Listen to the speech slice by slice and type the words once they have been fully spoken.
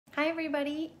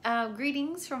everybody,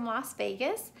 greetings from Las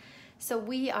Vegas. So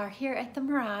we are here at the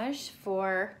Mirage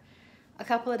for a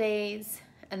couple of days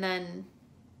and then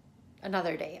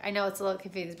another day. I know it's a little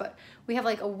confusing, but we have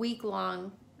like a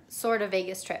week-long sort of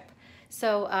Vegas trip.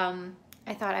 So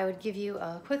I thought I would give you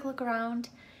a quick look around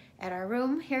at our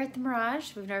room here at the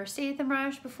Mirage. We've never stayed at the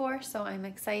Mirage before, so I'm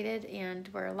excited, and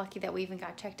we're lucky that we even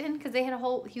got checked in because they had a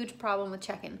whole huge problem with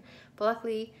check-in. But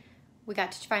luckily, we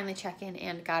got to finally check in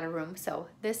and got a room. So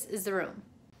this is the room.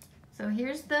 So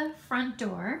here's the front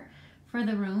door for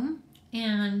the room,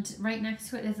 and right next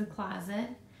to it is a closet,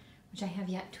 which I have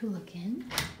yet to look in.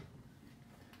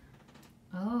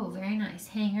 Oh, very nice.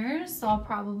 Hangers, so I'll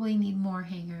probably need more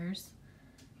hangers.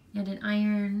 And an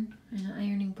iron, and an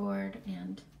ironing board,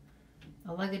 and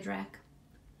a luggage rack,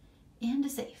 and a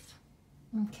safe.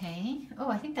 Okay. Oh,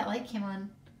 I think that light came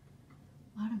on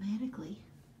automatically.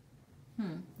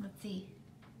 Let's see.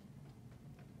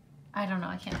 I don't know.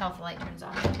 I can't tell if the light turns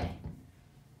off. Okay.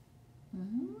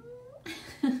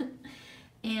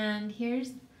 And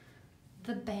here's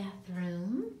the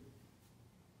bathroom.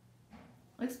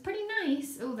 Looks pretty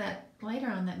nice. Oh, that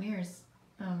lighter on that mirror is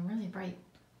really bright.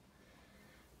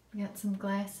 We got some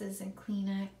glasses and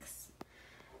Kleenex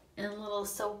and little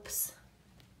soaps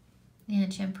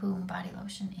and shampoo and body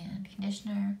lotion and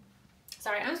conditioner.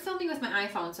 Sorry, I'm filming with my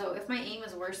iPhone, so if my aim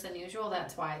is worse than usual,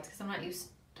 that's why. It's because I'm not used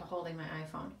to holding my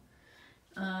iPhone.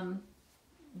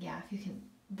 Yeah, if you can,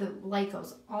 the light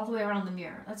goes all the way around the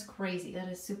mirror. That's crazy. That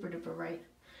is super duper bright.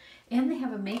 And they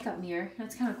have a makeup mirror.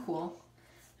 That's kind of cool.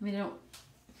 I mean, I don't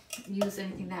use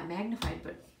anything that magnified,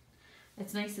 but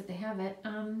it's nice that they have it.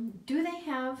 Do they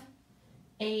have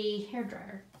a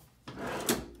hairdryer?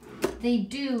 They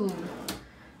do.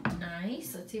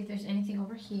 Nice. Let's see if there's anything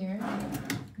over here.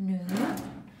 No.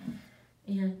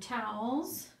 And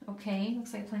towels. Okay,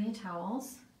 looks like plenty of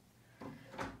towels.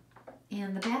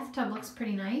 And the bathtub looks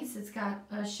pretty nice. It's got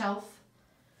a shelf,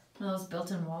 one of those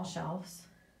built-in wall shelves.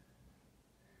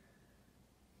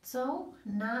 So,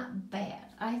 not bad.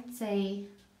 I'd say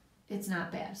it's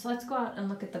not bad. So let's go out and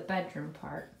look at the bedroom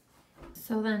part.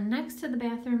 So then next to the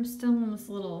bathroom, still in this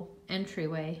little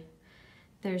entryway,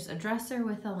 there's a dresser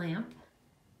with a lamp.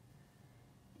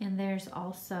 And there's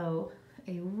also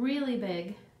a really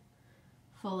big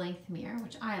full-length mirror,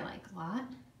 which I like a lot.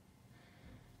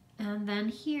 And then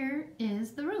here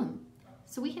is the room.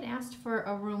 So we had asked for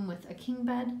a room with a king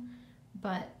bed,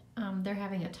 but they're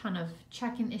having a ton of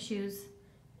check-in issues,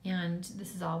 and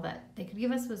this is all that they could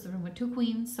give us was a room with 2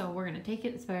 queens, so we're gonna take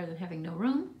it. It's better than having no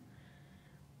room.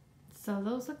 So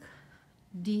those look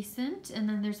decent, and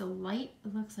then there's a light,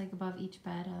 it looks like, above each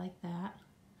bed. I like that.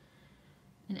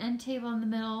 An end table in the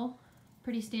middle,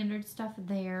 pretty standard stuff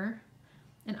there.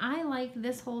 And I like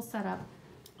this whole setup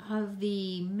of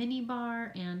the mini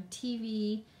bar and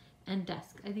TV and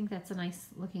desk. I think that's a nice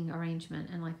looking arrangement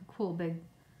and like a cool big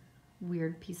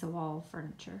weird piece of wall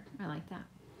furniture. I like that.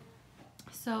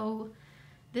 So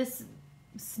this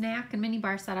snack and mini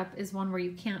bar setup is one where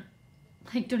you can't,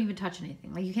 like, don't even touch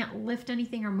anything. Like, you can't lift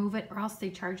anything or move it, or else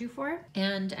they charge you for it.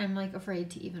 And I'm like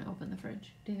afraid to even open the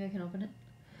fridge. Do you think I can open it?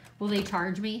 Will they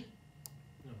charge me?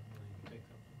 No, you take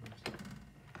that.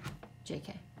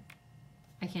 JK.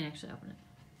 I can't actually open it.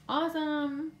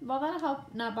 Awesome. Well, that'll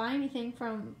help not buy anything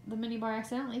from the mini bar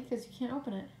accidentally because you can't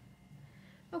open it.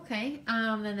 Okay.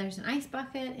 Then there's an ice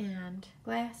bucket and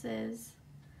glasses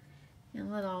and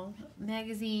little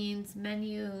magazines,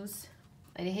 menus.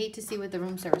 I'd hate to see what the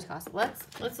room service costs.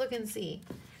 Let's look and see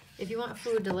if you want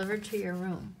food delivered to your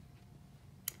room.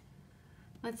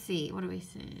 Let's see. What do we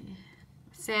see?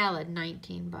 Salad,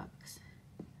 19 bucks.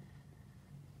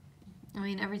 I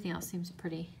mean, everything else seems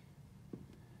pretty.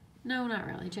 No, not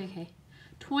really. JK.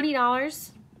 $20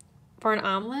 for an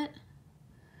omelet?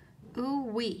 Ooh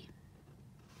wee.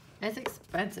 That's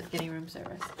expensive getting room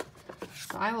service.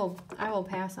 So I will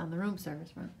pass on the room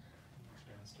service front.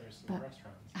 Downstairs in the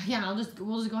restaurant. Yeah,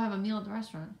 we'll just go have a meal at the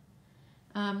restaurant.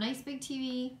 Nice big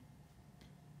TV,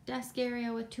 desk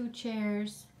area with 2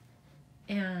 chairs,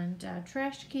 and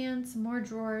trash cans, some more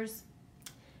drawers.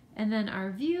 And then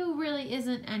our view really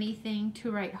isn't anything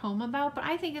to write home about, but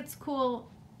I think it's cool.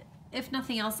 If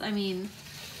nothing else, I mean,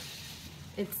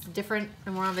 it's different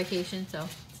and we're on vacation, so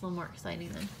it's a little more exciting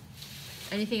than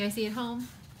anything I see at home.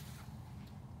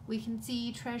 We can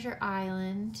see Treasure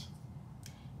Island,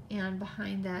 and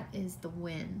behind that is the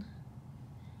Wynn.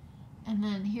 And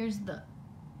then here's the,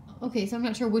 okay, so I'm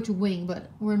not sure which wing,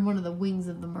 but we're in one of the wings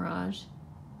of the Mirage.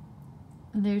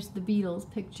 And there's the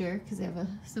Beatles picture, because they have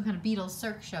some kind of Beatles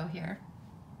Cirque show here.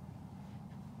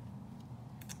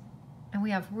 And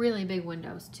we have really big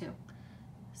windows too.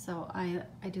 So I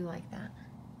do like that.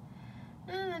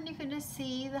 And then you can just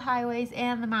see the highways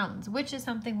and the mountains, which is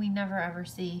something we never ever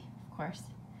see, of course,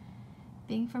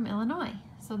 being from Illinois.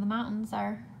 So the mountains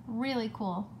are really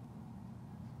cool.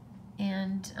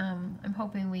 And I'm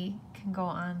hoping we can go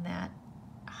on that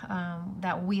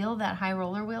wheel, that high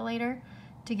roller wheel later,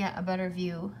 to get a better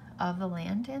view of the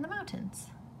land and the mountains.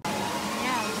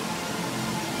 Yeah.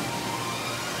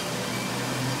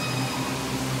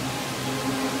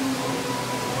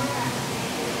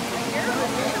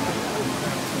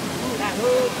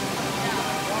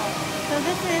 So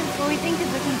this is what we think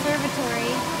is the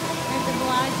conservatory at the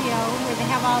Bellagio, where they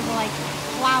have all the like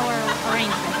flower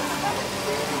arrangements.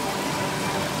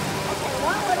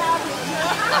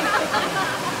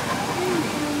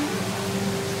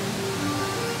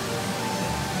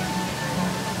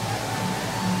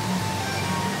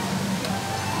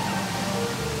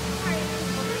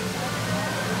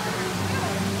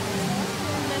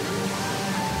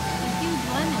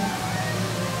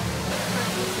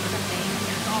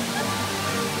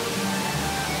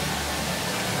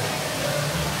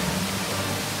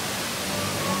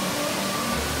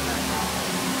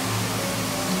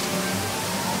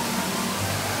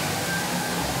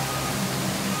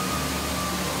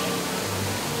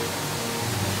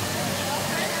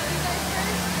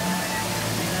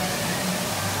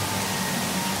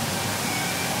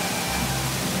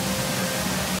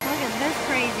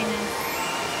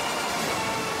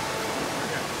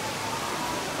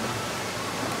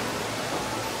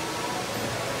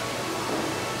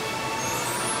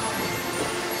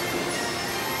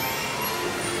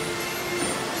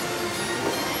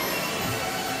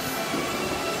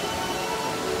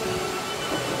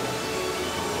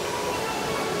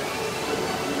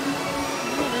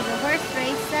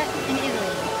 In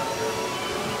Italy.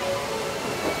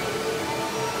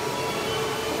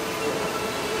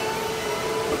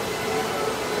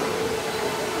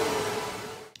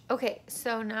 Okay,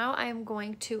 so now I'm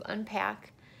going to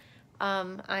unpack.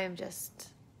 I am just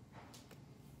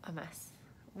a mess.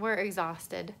 We're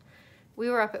exhausted. We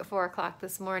were up at 4 o'clock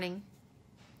this morning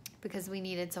because we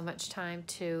needed so much time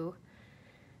to,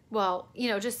 well, you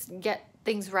know, just get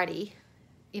things ready,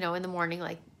 you know, in the morning,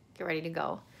 like get ready to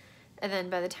go. And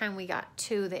then by the time we got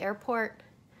to the airport,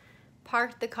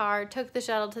 parked the car, took the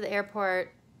shuttle to the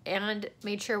airport, and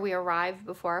made sure we arrived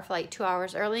before our flight 2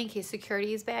 hours early in case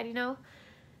security is bad, you know?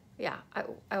 Yeah,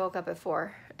 I woke up at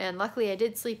 4. And luckily I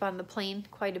did sleep on the plane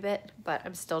quite a bit, but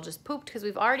I'm still just pooped because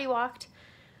we've already walked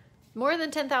more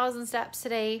than 10,000 steps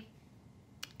today,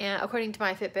 and according to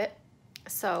my Fitbit.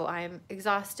 So I'm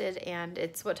exhausted, and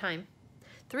it's what time?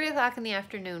 3 o'clock in the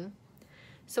afternoon.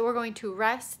 So we're going to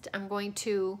rest. I'm going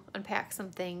to unpack some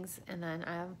things, and then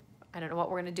I don't know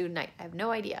what we're gonna do tonight. I have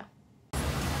no idea.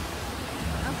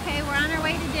 Okay, we're on our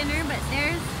way to dinner, but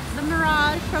there's the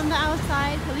mirage from the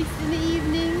outside, at least in the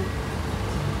evening.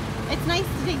 It's nice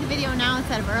to take the video now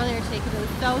instead of earlier today because it was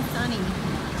so sunny.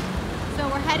 So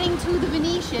we're heading to the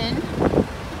Venetian,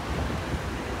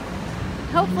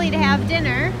 hopefully to have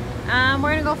dinner.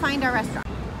 We're gonna go find our restaurant.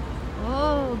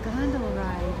 Oh, gondola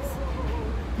rides.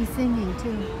 He's singing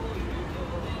too.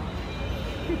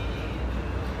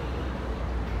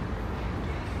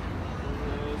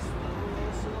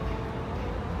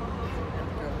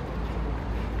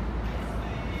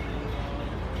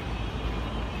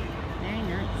 Very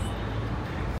nice.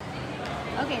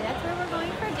 Okay, that's where we're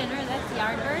going for dinner. That's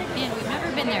Yardbird, and we've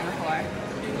never been there before. I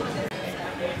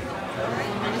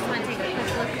just want to take a quick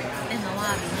look in the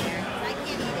lobby here.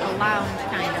 A lounge,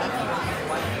 kind of.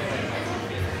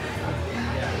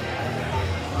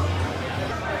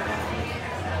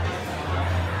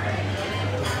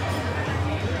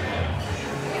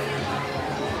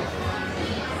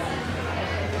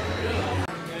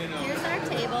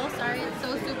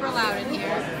 Loud in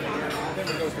here.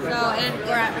 So, and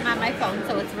I'm on my phone,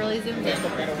 so it's really zoomed in. And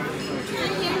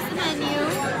here's the menu.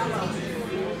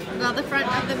 Well, the front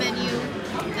of the menu.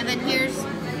 And then here's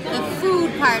the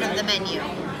food part of the menu.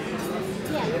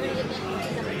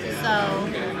 So,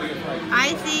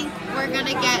 I think we're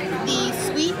gonna get the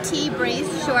sweet tea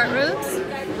braised short ribs.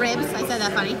 I said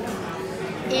that funny.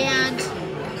 And,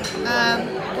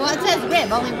 well, it says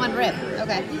rib, only one rib.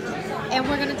 Okay. And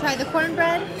we're gonna try the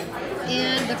cornbread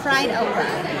and the fried okra.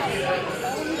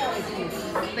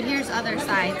 But here's other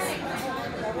sides.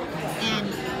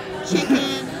 And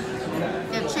chicken.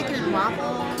 We have chicken and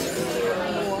waffles.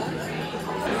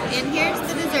 And here's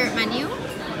the dessert menu.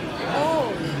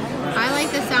 I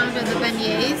like the sound of the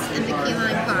beignets and the key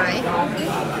lime pie.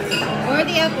 Or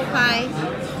the apple pie.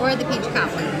 Or the peach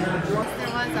cobbler.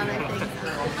 There was other things.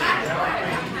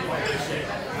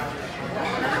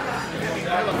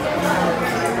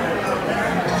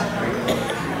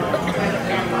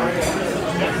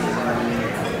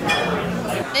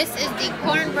 This is the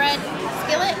cornbread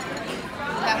skillet.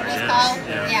 Is that what it's called?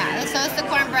 Yeah. So it's the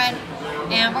cornbread,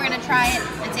 and we're gonna try it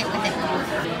and see it with it.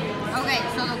 Okay,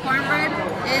 so the cornbread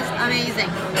is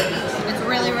amazing. It's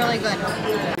really, really good.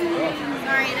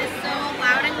 Sorry, it is so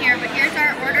loud in here, but here's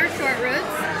our order: short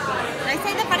ribs. Did I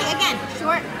say that funny again?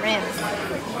 Short ribs.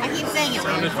 I keep saying it.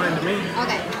 Sounded fine to me.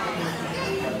 Okay.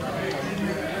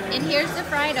 And here's the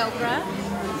fried okra.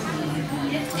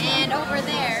 And over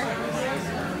there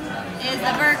is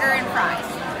the burger and fries.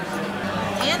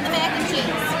 And the mac and cheese.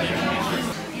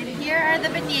 And here are the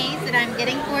beignets that I'm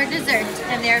getting for dessert.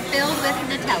 And they're filled with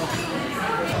Nutella.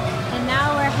 And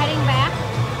now we're heading back.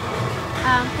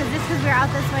 Because we were out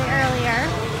this way earlier.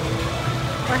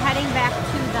 We're heading back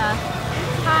to the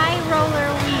high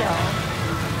roller wheel.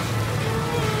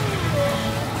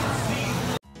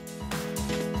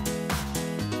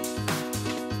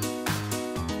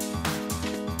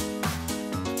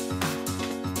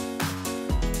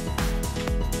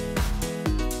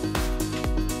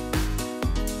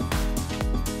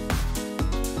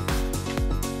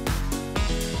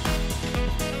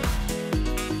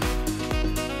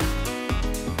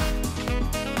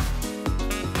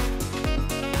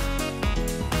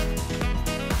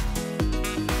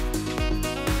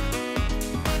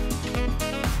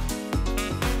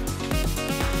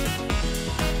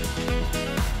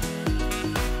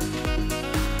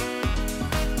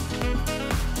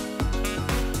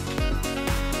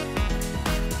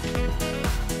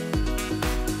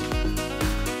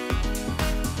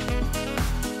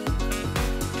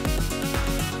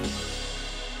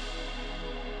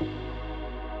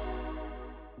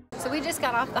 So we just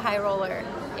got off the high roller,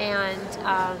 and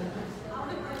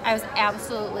I was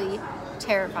absolutely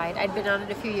terrified. I'd been on it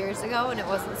a few years ago and it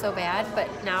wasn't so bad, but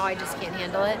now I just can't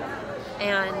handle it.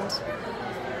 And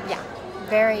yeah,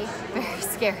 very, very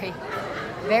scary.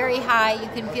 Very high. You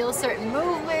can feel certain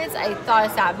movements. I thought I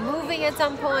stopped moving at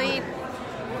some point.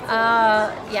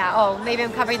 Yeah, oh, maybe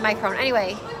I'm covering the microphone.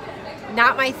 Anyway,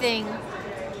 not my thing.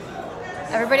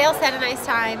 Everybody else had a nice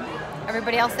time.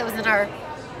 Everybody else that was in our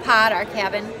pod, our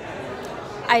cabin.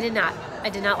 I did not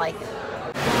like it.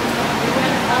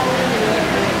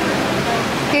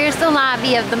 Here's the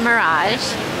lobby of the Mirage.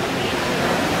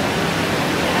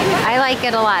 I like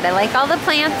it a lot. I like all the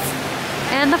plants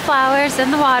and the flowers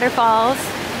and the waterfalls.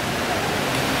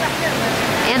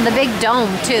 And the big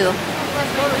dome too.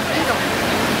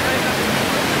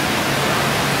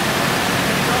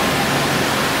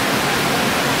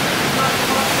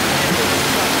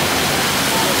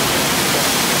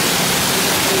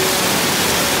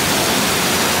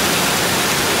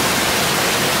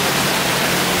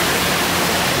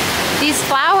 These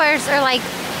flowers are like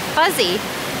fuzzy.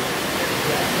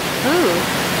 Ooh.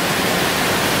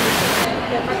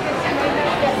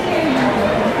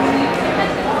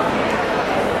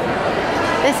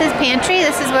 This is pantry.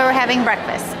 This is where we're having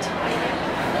breakfast.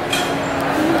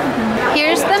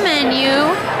 Here's the menu.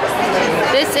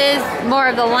 This is more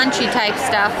of the lunchy type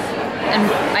stuff,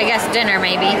 and I guess dinner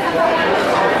maybe.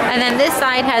 And then this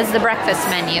side has the breakfast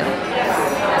menu.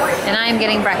 And I'm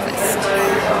getting breakfast.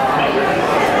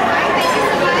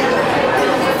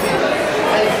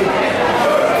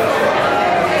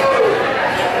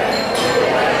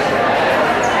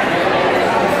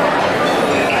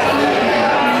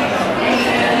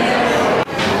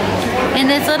 In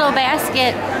this little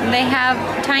basket, they have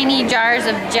tiny jars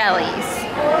of jellies.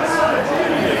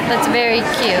 That's very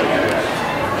cute.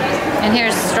 And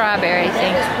here's a strawberry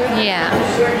thing. Yeah.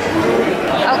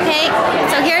 Okay,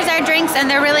 so here's our drinks, and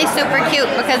they're really super cute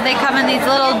because they come in these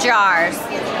little jars.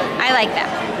 I like that.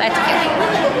 That's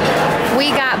cute.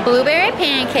 We got blueberry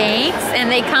pancakes,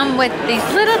 and they come with these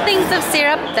little things of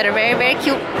syrup that are very, very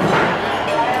cute.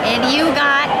 And you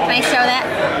got, can I show that?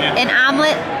 An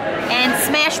omelet and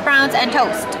smash browns and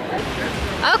toast.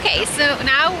 Okay, so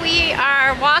now we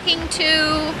are walking to,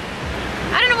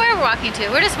 I don't know where we're walking to.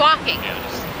 We're just walking.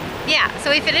 Yeah, so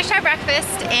we finished our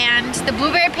breakfast, and the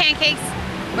blueberry pancakes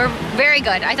were very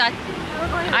good. I thought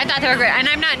they were great. And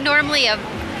I'm not normally a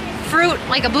fruit,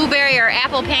 like a blueberry or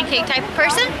apple pancake type of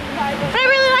person, but I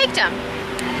really liked them.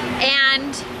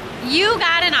 And you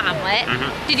got an omelet.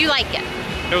 Did you like it?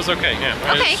 It was okay, yeah.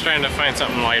 I was just trying to find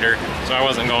something lighter, so I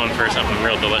wasn't going for something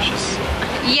real delicious.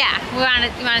 Yeah, we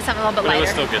wanted something a little bit lighter.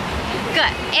 But it was still good.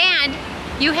 Good. And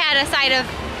you had a side of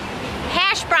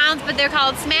hash browns, but they're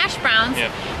called smash browns.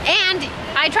 Yeah. And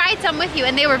I tried some with you,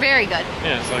 and they were very good.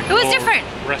 Yeah, it's like it was different.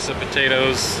 Russet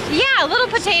potatoes. Yeah,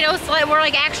 little potatoes that were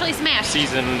like actually smashed.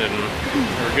 Seasoned, and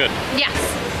they were good. Yes.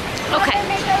 Okay.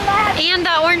 And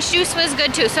the orange juice was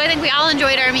good too, so I think we all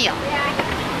enjoyed our meal.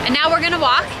 And now we're gonna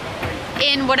walk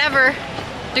in whatever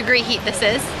degree heat this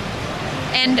is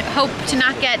and hope to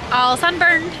not get all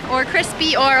sunburned or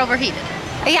crispy or overheated.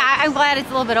 Yeah, I'm glad it's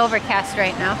a little bit overcast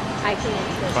right now.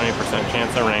 20%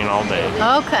 chance of rain all day.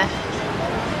 Okay.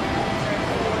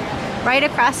 Right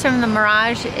across from the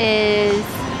Mirage is,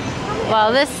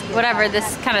 well, this, whatever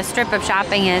this kind of strip of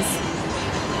shopping is,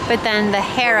 but then the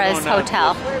Harrah's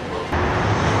Hotel.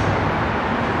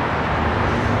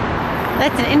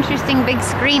 That's an interesting big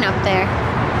screen up there.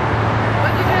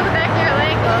 What'd you do to the back of your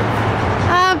leg,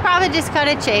 love? Probably just cut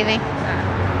it shaving.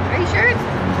 Are you sure?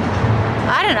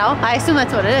 I don't know. I assume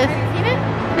that's what it is. Have you seen it?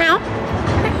 No.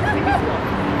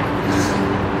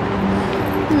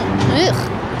 Ugh.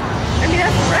 I mean,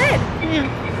 that's red. Yeah.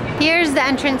 Here's the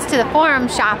entrance to the Forum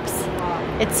Shops.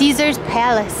 It's Caesar's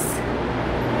Palace.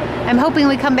 I'm hoping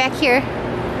we come back here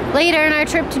later in our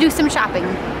trip to do some shopping.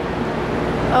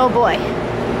 Oh boy.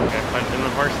 Punching the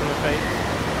horse in the face?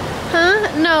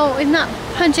 Huh? No, it's not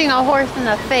punching a horse in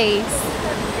the face.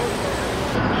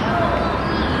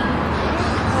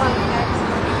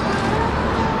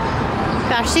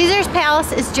 Gosh, Caesar's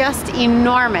Palace is just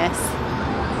enormous.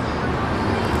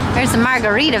 There's the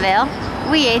Margaritaville.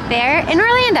 We ate there in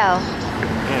Orlando.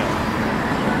 Yeah.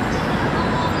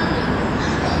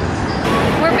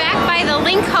 We're back by the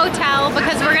Link Hotel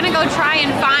because we're gonna go try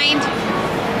and find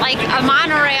like a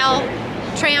monorail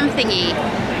tram thingy.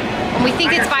 And we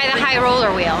think it's by the high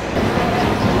roller wheel.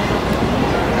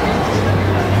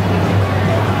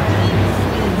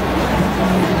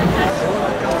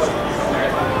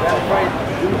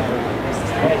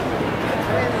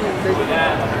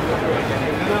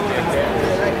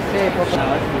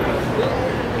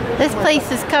 This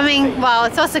place is coming, well,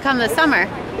 it's supposed to come this summer.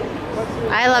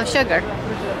 I Love Sugar.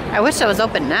 I wish it was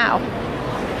open now.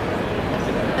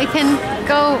 We can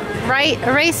go right,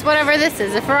 erase whatever this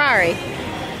is, a Ferrari.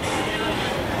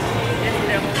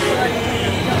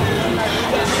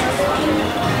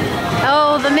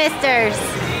 Oh, the misters.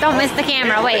 Don't miss the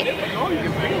camera, wait.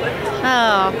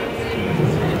 Oh.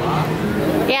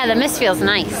 Yeah, the mist feels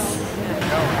nice.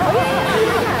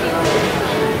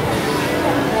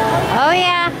 Oh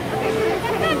yeah.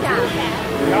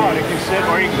 No, you can sit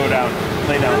or you can go down,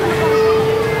 lay down.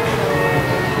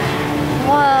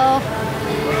 Whoa.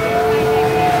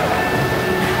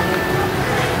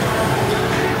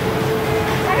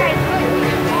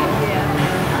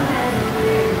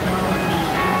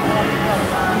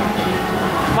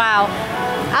 Wow.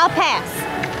 I'll pass.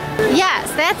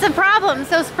 Yes, that's a problem.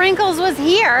 So Sprinkles was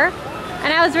here,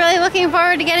 and I was really looking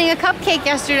forward to getting a cupcake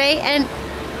yesterday, and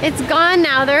it's gone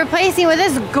now. They're replacing it with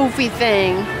this goofy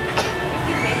thing.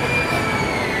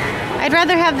 I'd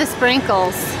rather have the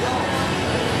Sprinkles.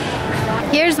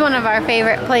 Here's one of our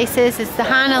favorite places. It's the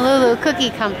Honolulu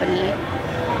Cookie Company.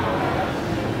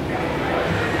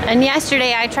 And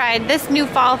yesterday I tried this new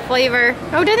fall flavor.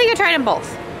 Oh, I think I tried them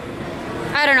both.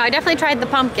 I don't know, I definitely tried the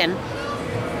pumpkin.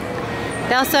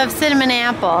 They also have cinnamon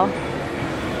apple.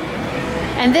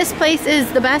 And this place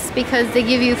is the best because they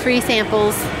give you free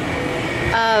samples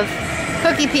of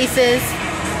cookie pieces.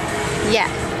 Yeah.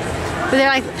 But they're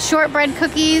like shortbread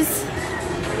cookies.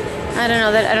 I don't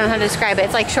know how to describe it.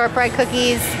 It's like shortbread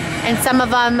cookies, and some of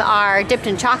them are dipped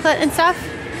in chocolate and stuff.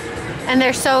 And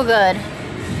they're so good.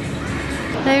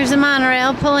 There's a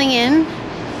monorail pulling in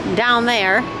down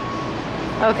there.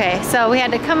 Okay, so we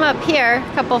had to come up here,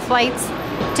 a couple flights,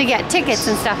 to get tickets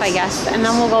and stuff, I guess, and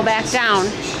then we'll go back down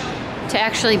to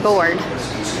actually board.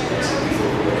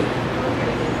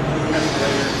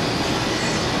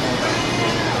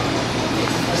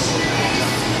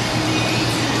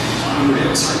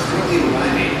 Rails are currently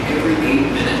arriving every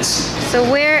 8 minutes. So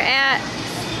we're at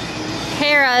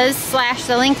Harrah's /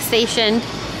 the Link station,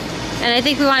 and I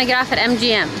think we want to get off at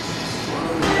MGM.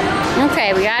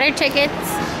 Okay, we got our tickets,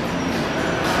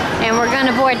 and we're going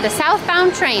to board the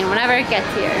southbound train whenever it gets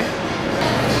here.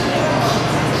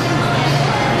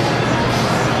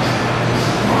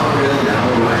 Monorail now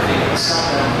arriving at the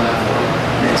southbound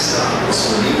platform. Next stop,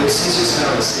 Swanee Caesar's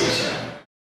Palace Station.